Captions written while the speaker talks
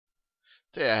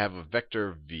Say I have a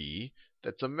vector v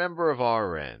that's a member of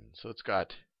Rn. So it's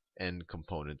got n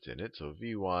components in it. So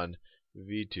v1,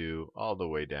 v2, all the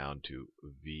way down to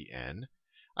vn.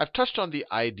 I've touched on the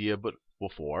idea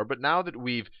before, but now that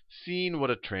we've seen what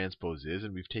a transpose is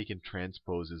and we've taken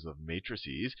transposes of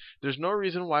matrices, there's no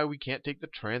reason why we can't take the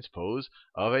transpose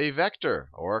of a vector,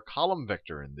 or a column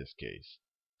vector in this case.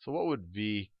 So what would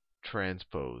v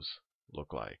transpose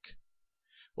look like?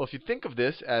 Well, if you think of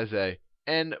this as a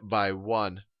n by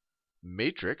 1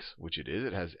 matrix, which it is,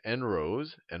 it has n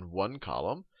rows and 1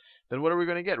 column, then what are we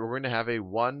going to get? We're going to have a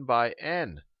 1 by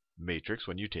n matrix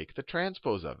when you take the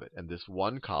transpose of it. And this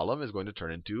 1 column is going to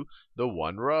turn into the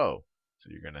 1 row. So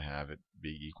you're going to have it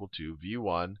be equal to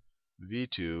v1,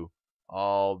 v2,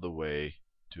 all the way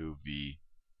to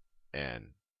vn.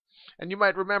 And you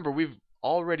might remember we've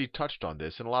already touched on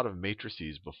this in a lot of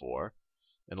matrices before.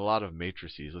 In a lot of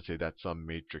matrices, let's say that's some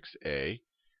matrix A,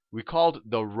 we called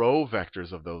the row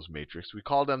vectors of those matrices, we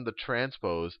call them the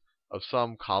transpose of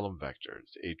some column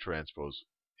vectors. A transpose,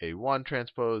 A1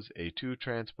 transpose, A2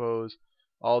 transpose,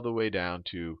 all the way down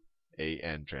to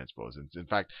AN transpose. And in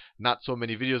fact, not so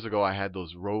many videos ago, I had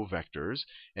those row vectors,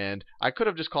 and I could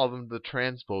have just called them the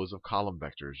transpose of column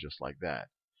vectors, just like that.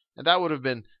 And that would have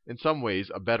been, in some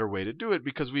ways, a better way to do it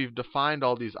because we've defined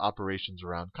all these operations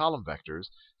around column vectors.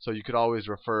 So you could always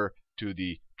refer to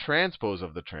the transpose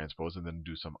of the transpose and then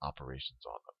do some operations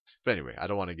on them. But anyway, I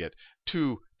don't want to get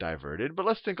too diverted. But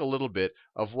let's think a little bit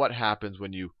of what happens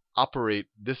when you operate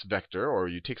this vector, or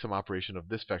you take some operation of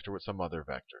this vector with some other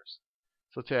vectors.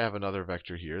 So let's say I have another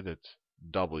vector here that's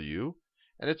w,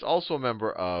 and it's also a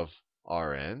member of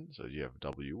Rn. So you have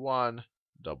w1,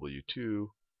 w2,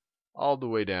 all the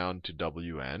way down to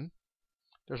wn.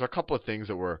 There's a couple of things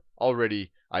that we're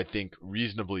already, I think,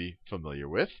 reasonably familiar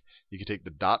with. You can take the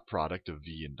dot product of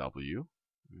v and w.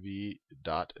 V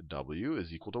dot w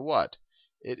is equal to what?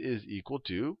 It is equal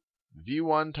to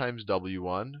v1 times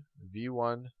w1,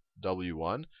 v1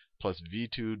 w1, plus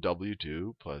v2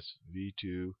 w2, plus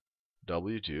v2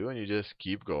 w2. And you just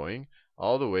keep going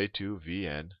all the way to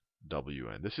vn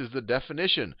wn. This is the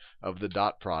definition of the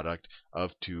dot product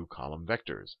of two column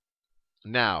vectors.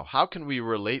 Now, how can we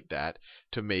relate that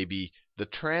to maybe the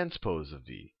transpose of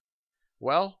v?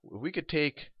 Well, we could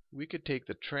take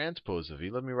the transpose of v.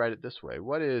 Let me write it this way.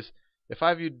 What is, if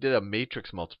I did a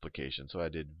matrix multiplication, so I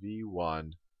did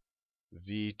v1,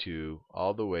 v2,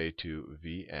 all the way to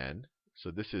vn.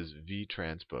 So this is v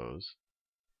transpose.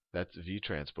 That's v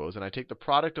transpose. And I take the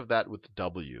product of that with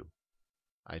w.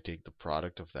 I take the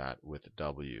product of that with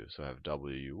w. So I have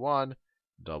w1,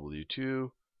 w2,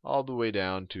 all the way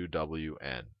down to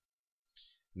wn.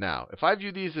 Now, if I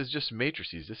view these as just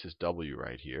matrices, this is w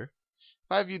right here.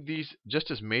 If I view these just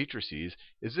as matrices,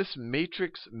 is this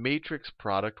matrix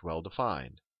product well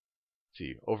defined?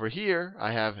 See, over here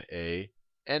I have a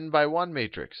n by 1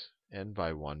 matrix. N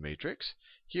by 1 matrix.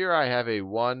 Here I have a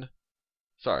 1,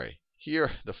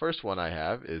 here the first one I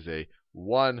have is a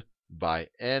 1 by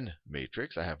n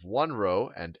matrix. I have 1 row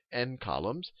and n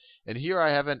columns. And here I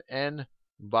have an n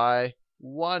by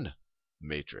 1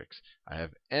 matrix. I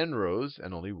have n rows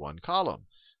and only 1 column.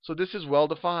 So this is well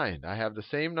defined. I have the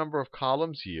same number of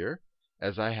columns here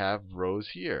as I have rows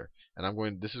here.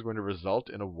 And this is going to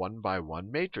result in a 1 by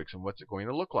 1 matrix. And what's it going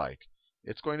to look like?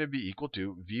 It's going to be equal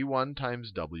to v1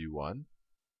 times w1,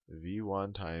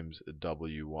 v1 times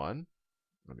w1.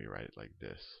 Let me write it like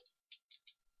this.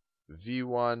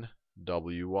 v1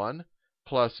 w1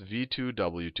 plus v2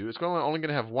 w2. It's only going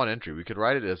to have one entry. We could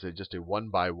write it as just a 1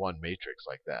 by 1 matrix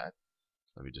like that.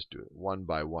 Let me just do it 1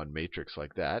 by 1 matrix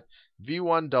like that.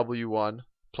 v1 w1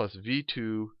 plus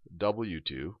v2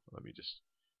 w2.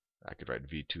 I could write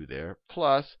v2 there,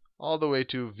 plus all the way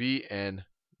to vn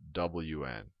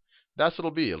wn. That's what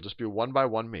it'll be. It'll just be a 1 by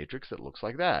 1 matrix that looks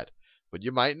like that. But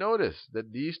you might notice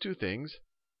that these two things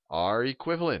are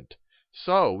equivalent.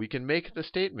 So we can make the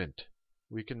statement.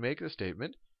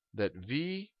 That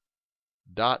v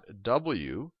dot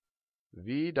w,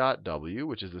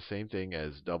 which is the same thing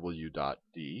as w dot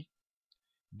d,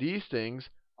 these things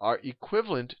are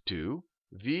equivalent to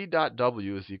v dot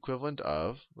w is the equivalent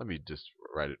of, let me just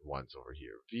write it once over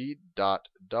here. V dot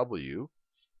w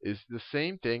is the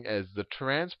same thing as the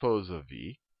transpose of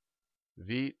v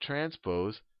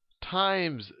transpose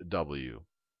times w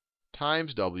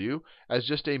as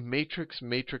just a matrix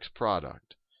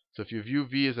product. So if you view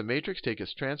v as a matrix, take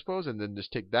its transpose, and then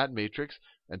just take that matrix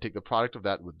and take the product of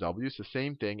that with w. It's the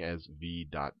same thing as v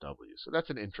dot w. So that's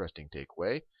an interesting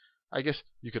takeaway. I guess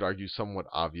you could argue somewhat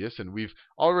obvious, and we've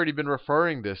already been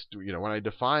referring this to, when I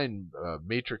define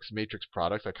matrix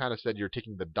products, I kind of said you're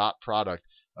taking the dot product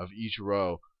of each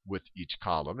row with each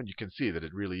column. And you can see that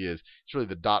it's really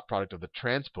the dot product of the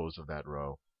transpose of that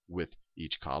row with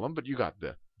each column. But you got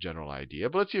the general idea.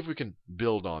 But let's see if we can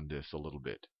build on this a little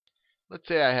bit. Let's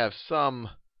say I have some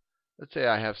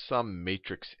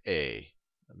matrix A.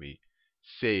 Let me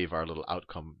save our little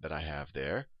outcome that I have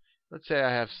there. Let's say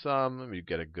I have let me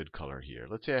get a good color here.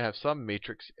 Let's say I have some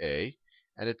matrix A,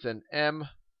 and it's an M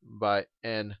by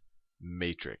N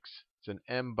matrix. It's an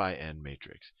M by N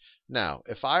matrix. Now,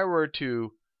 if I were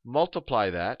to multiply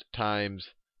that times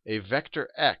a vector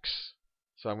x,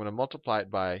 so I'm going to multiply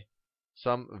it by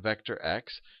some vector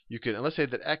x. And let's say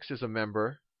that x is a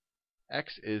member. Let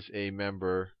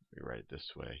me write it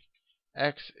this way.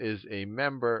 X is a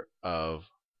member of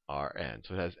Rn.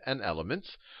 So it has n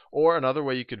elements. Or another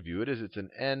way you could view it is it's an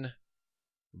n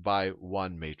by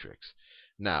 1 matrix.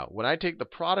 Now, when I take the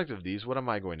product of these, what am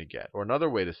I going to get? Or another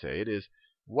way to say it is,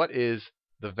 what is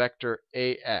the vector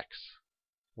Ax?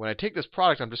 When I take this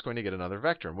product, I'm just going to get another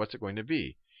vector. And what's it going to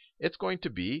be? It's going to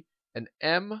be an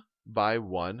m by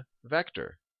 1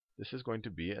 vector. This is going to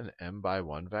be an m by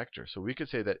 1 vector. So we could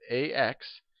say that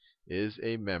Ax is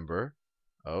a member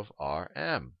of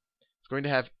Rm. It's going to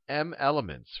have m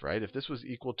elements, right? If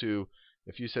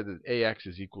you said that Ax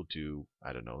is equal to,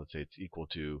 I don't know, let's say it's equal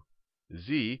to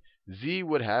z, z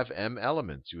would have m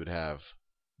elements. You would have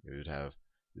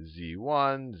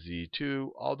z1, z2,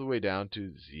 all the way down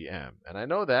to zm. And I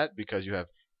know that because you have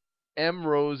m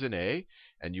rows in A,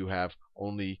 and you have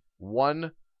only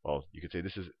one. Well, you could say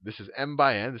this is m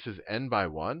by n. This is n by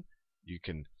 1.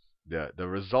 The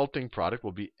resulting product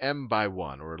will be m by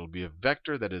 1, or it'll be a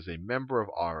vector that is a member of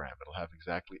Rm. It'll have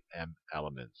exactly m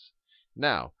elements.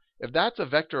 Now, if that's a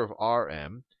vector of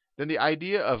Rm, then the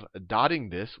idea of dotting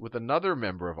this with another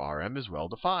member of Rm is well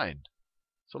defined.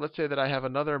 So let's say that I have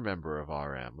another member of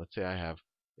Rm. Let's say I have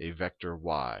a vector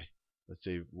y. Let's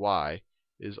say y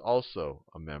is also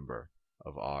a member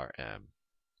of Rm.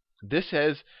 This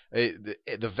has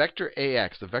the vector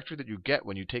Ax, the vector that you get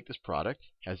when you take this product,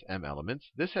 has m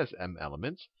elements. This has m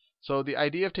elements. So the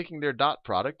idea of taking their dot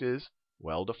product is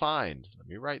well defined. Let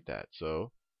me write that.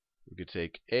 So we could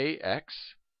take Ax,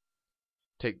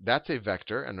 that's a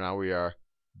vector, and now we are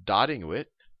dotting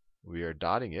it. We are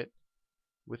dotting it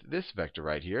with this vector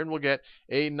right here, and we'll get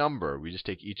a number. We just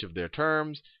take each of their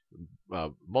terms,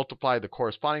 multiply the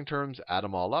corresponding terms, add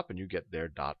them all up, and you get their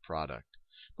dot product.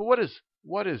 But what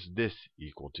is this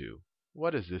equal to?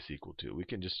 What is this equal to? We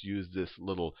can just use this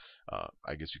little,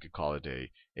 I guess you could call it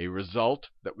a result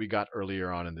that we got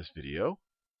earlier on in this video.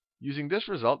 Using this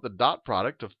result, the dot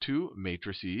product of two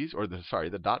matrices, or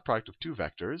the dot product of two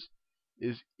vectors,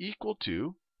 is equal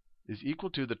to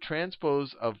the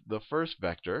transpose of the first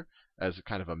vector as a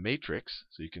kind of a matrix.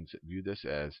 So you can view this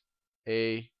as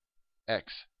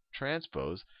Ax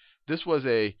transpose. This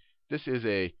is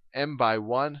a m by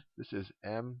 1. This is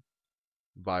m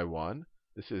by 1.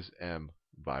 This is m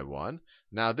by 1.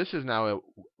 Now this is now a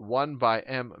 1 by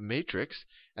m matrix.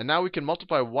 And now we can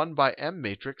multiply 1 by m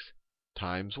matrix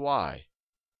times y.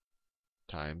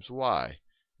 Times y.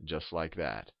 Just like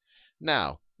that.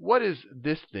 Now, what is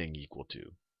this thing equal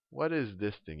to? What is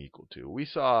this thing equal to? We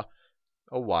saw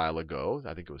a while ago,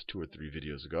 I think it was 2 or 3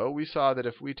 videos ago, we saw that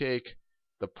if we take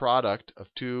the product of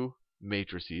two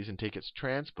matrices and take its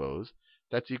transpose,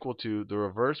 that's equal to the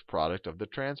reverse product of the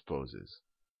transposes.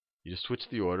 You just switch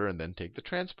the order and then take the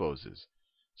transposes.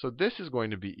 So this is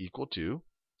going to be equal to,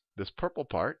 this purple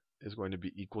part is going to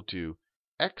be equal to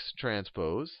x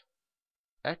transpose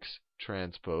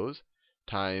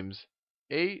times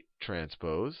A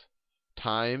transpose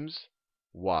times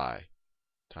y.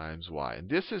 And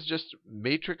this is just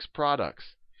matrix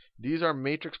products. These are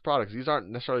matrix products. These aren't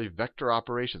necessarily vector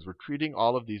operations. We're treating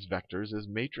all of these vectors as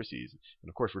matrices. And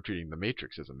of course, we're treating the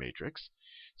matrix as a matrix.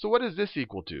 So what is this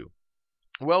equal to?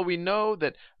 Well, we know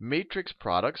that matrix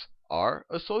products are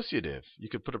associative. You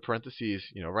could put a parentheses,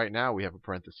 right now we have a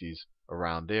parentheses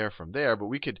around there from there, but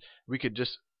we could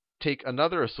just take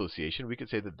another association. We could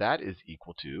say that is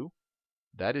equal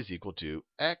to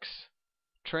x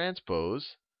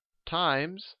transpose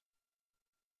times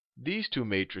these two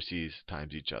matrices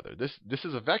times each other. This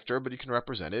is a vector, but you can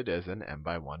represent it as an m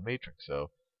by 1 matrix.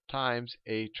 So times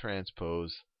A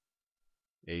transpose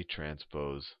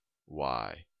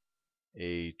y.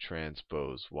 A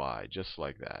transpose y, just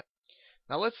like that.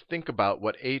 Now let's think about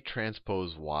what A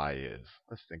transpose y is.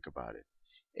 Let's think about it.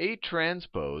 A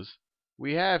transpose,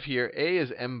 we have here A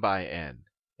is m by n.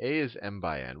 A is m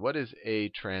by n. What is A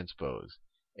transpose?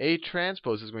 A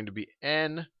transpose is going to be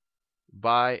n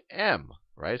by m,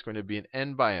 right? It's going to be an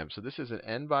n by m. So this is an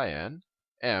n by n,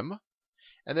 m.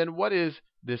 And then what is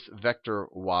this vector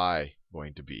y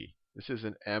going to be? This is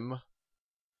an m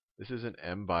This is an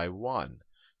m by 1.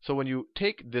 So when you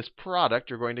take this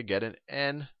product, you're going to get an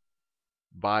n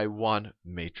by 1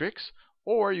 matrix.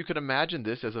 Or you could imagine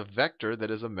this as a vector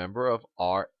that is a member of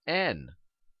Rn.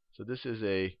 So this is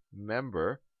a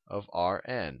member of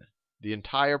Rn. The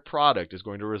entire product is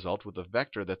going to result with a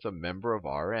vector that's a member of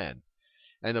Rn.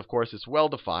 And of course, it's well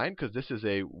defined because this is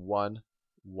a 1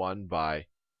 by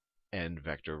n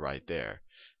vector right there.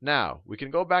 Now, we can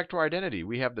go back to our identity.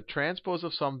 We have the transpose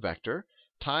of some vector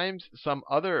times some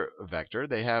other vector.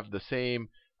 They have the same,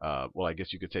 well, I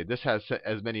guess you could say this has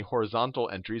as many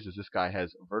horizontal entries as this guy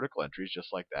has vertical entries,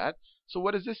 just like that. So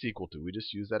what is this equal to? We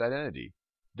just use that identity.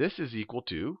 This is equal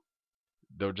to,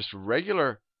 though just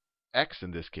regular x in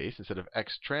this case, instead of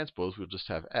x transpose, we'll just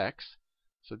have x.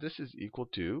 So this is equal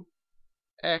to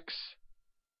x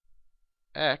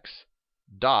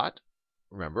dot,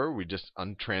 remember, we just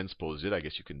untransposed it, I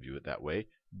guess you can view it that way,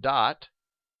 dot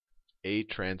A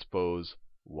transpose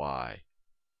y.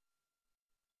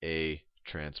 A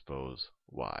transpose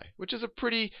y, which is a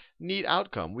pretty neat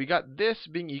outcome. We got this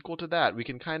being equal to that. We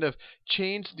can kind of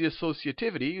change the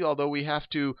associativity, although we have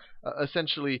to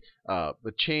essentially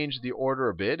change the order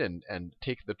a bit and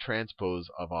take the transpose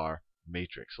of our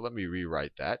matrix. So let me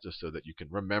rewrite that just so that you can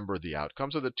remember the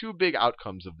outcome. So the two big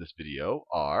outcomes of this video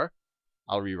are,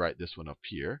 I'll rewrite this one up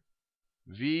here,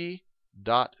 v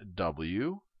dot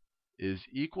w is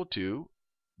equal to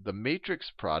the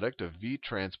matrix product of v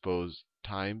transpose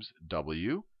times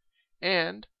w.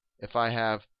 And if I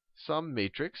have some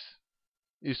matrix,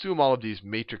 you assume all of these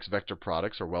matrix vector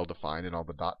products are well defined and all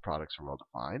the dot products are well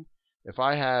defined. If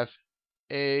I have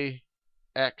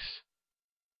ax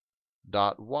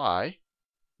dot y,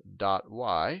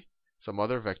 some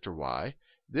other vector y,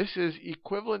 this is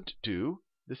equivalent to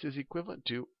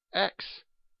x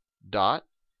dot,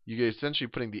 you're essentially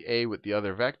putting the a with the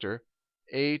other vector,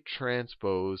 A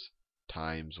transpose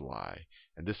times y.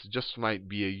 And this just might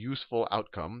be a useful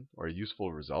outcome or a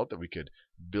useful result that we could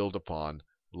build upon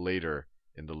later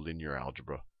in the linear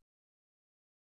algebra